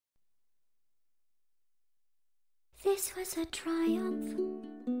This was a triumph.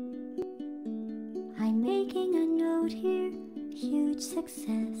 I'm making a note here, huge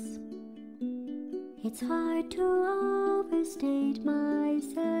success. It's hard to overstate my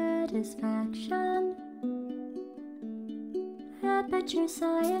satisfaction. Aperture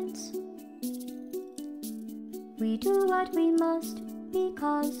science. We do what we must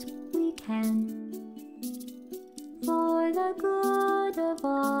because we can. For the good of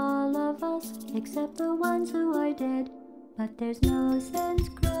all of us, except the ones who are dead. But there's no sense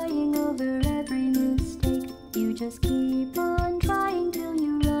crying over every mistake. You just keep on trying till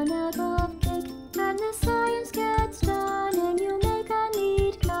you run out of cake. And the science gets done and you make a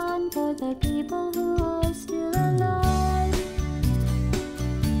neat gun for the people who are still alive.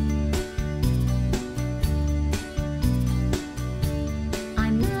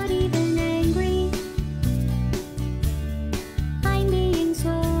 I'm not even angry. I'm being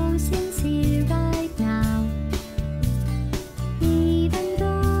so sincere right now. Even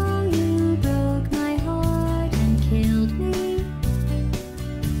though you broke my heart and killed me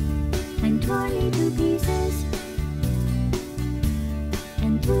and tore me to pieces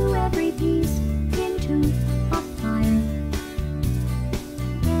and threw every piece into a fire.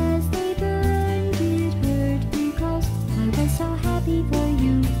 As they burned, it hurt because I was so happy for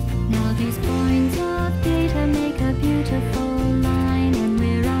you. Now these points of data make a beautiful line, and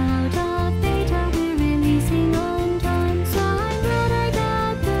we're out of data, we're releasing on time. So I'm glad I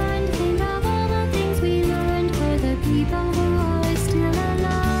got burned. Think of all the things we learned for the people who are still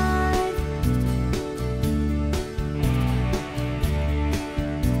alive.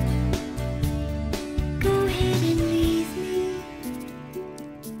 Go ahead and leave me.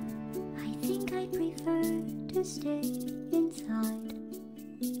 I think I prefer to stay inside.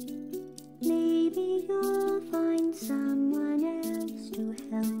 Maybe you'll find someone else to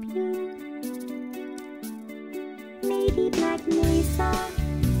help you. Maybe Black Mesa.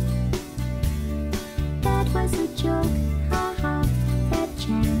 That was a joke, haha, that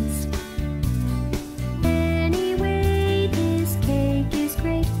chance. Anyway, this cake is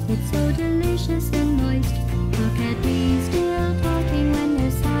great, it's so delicious.